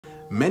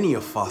Many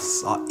of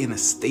us are in a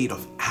state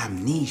of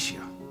amnesia.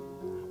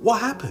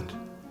 What happened?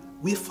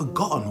 We've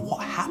forgotten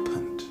what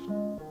happened.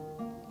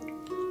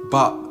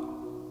 But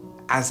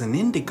as an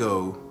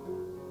indigo,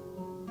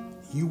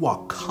 you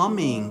are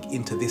coming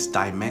into this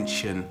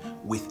dimension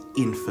with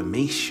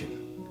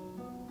information.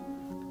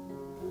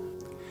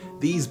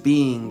 These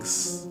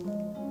beings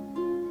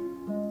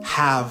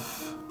have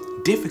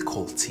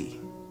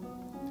difficulty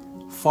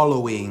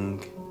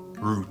following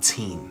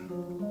routine,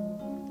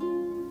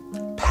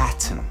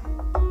 pattern.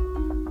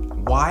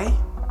 Why?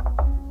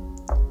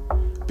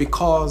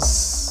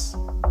 Because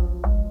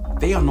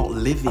they are not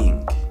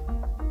living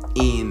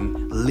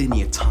in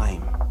linear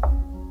time.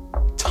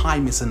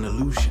 Time is an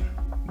illusion.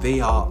 They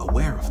are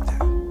aware of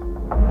that.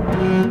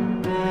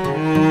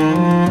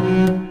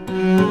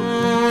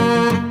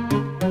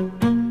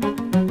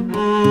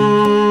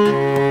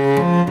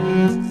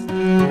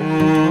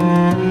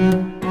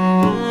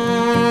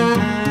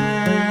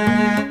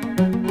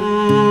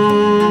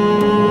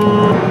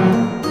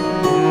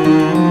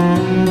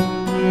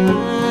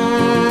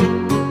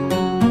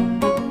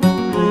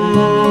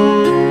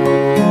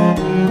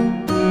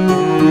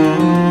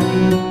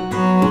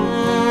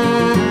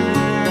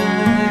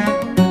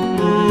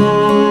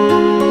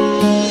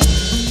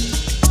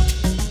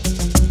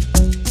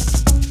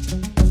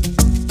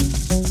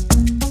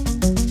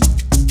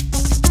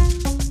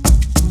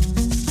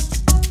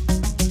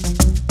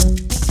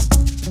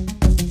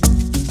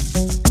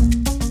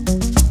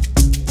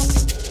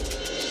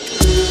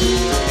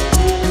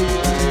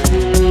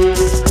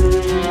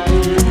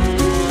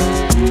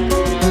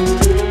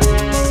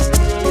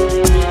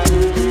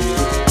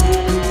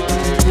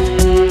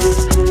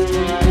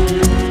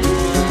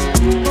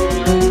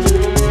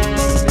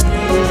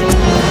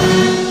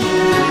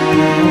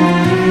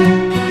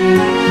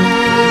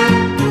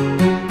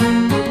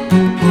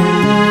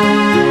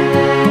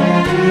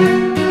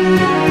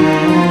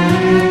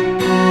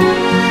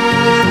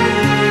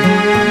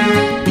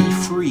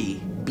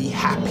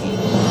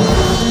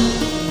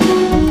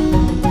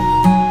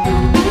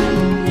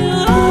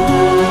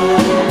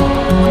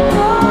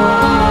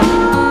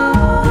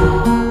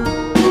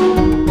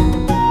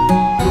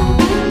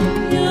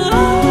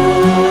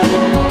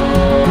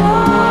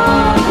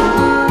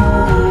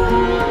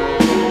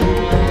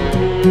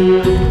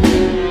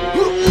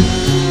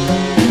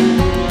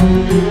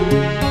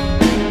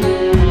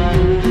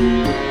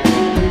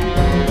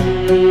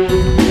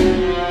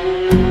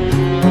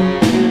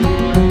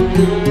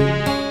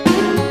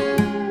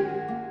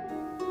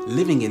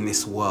 Living in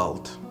this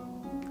world,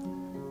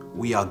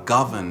 we are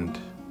governed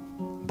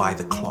by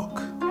the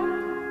clock.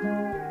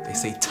 They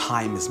say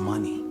time is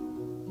money.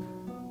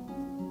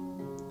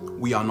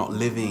 We are not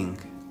living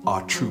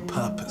our true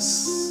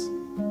purpose.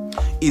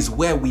 Is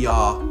where we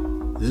are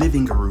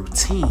living a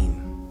routine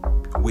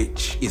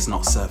which is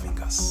not serving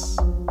us.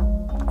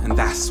 And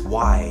that's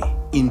why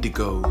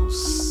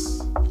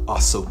indigos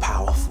are so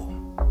powerful.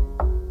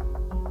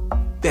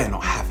 They're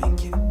not having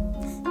it.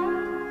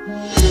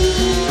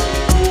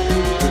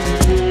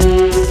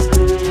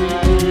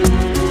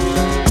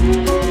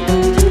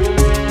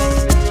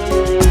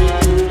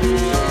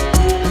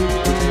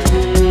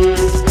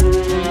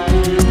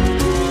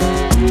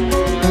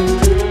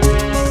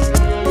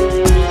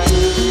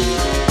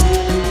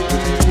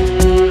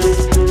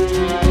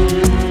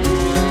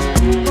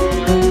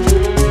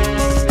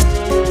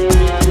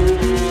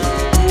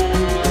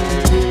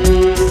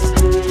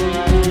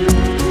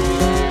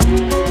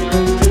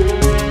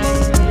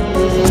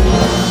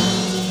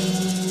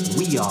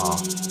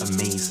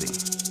 Amazing.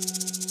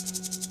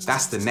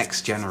 That's the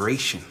next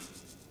generation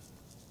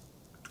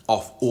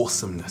of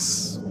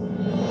awesomeness.